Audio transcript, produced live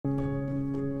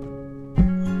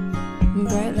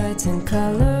lights and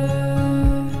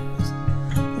colors.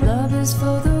 Love is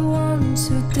for the ones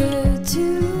who dare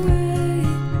to wait.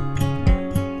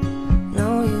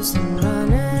 No use in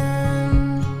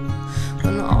running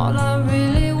when all I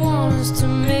really want is to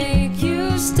make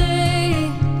you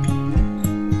stay.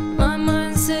 My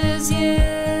mind says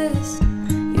yes,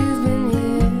 you've been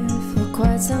here for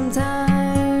quite some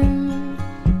time,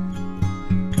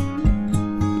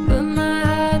 but my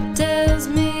heart tells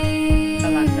me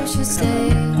you should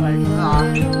stay a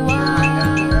little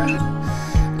while.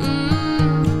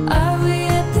 Are we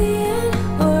at the end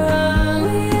or are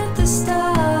we at the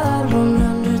start?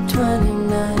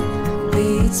 129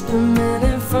 beats per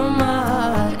minute from my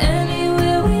heart.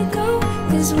 Anywhere we go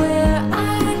is where I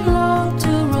long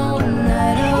to roam.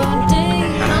 Night or day,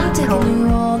 I'm taking you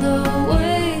all the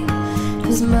way,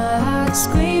 'cause my heart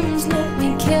screams, let me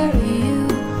carry you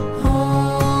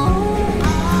home.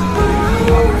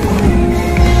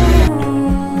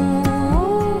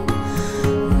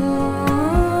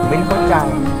 ไม่เข้าใจ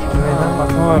ไม่ต้องขอ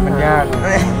โทษมันยาก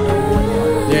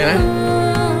เดี๋ยวนะ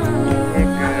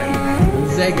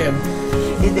เซ็กเกม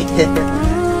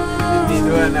ดี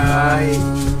ด้วยนะ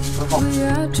We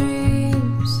are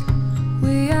dreams,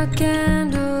 we are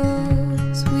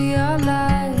candles, we are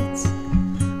lights,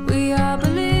 we are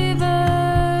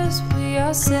believers, we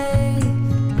are safe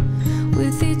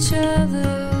with each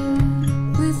other,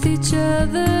 with each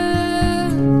other.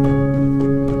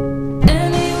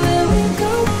 Anywhere we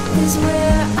go is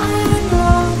where I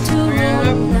long to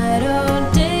roam. Night or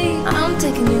day, I'm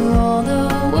taking you all the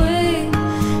way,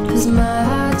 'cause my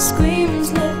heart screams,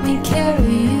 let me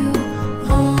carry you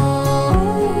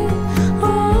home.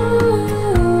 Home.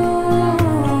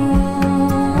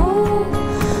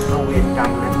 เอาเวรกรร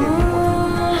มกันเด็กหมด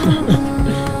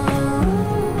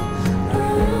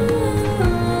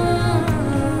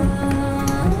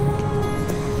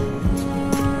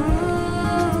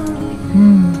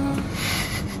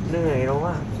เหนื่อยแล้ว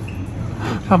ว่ะ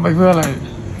ทำไปเพื่ออะไร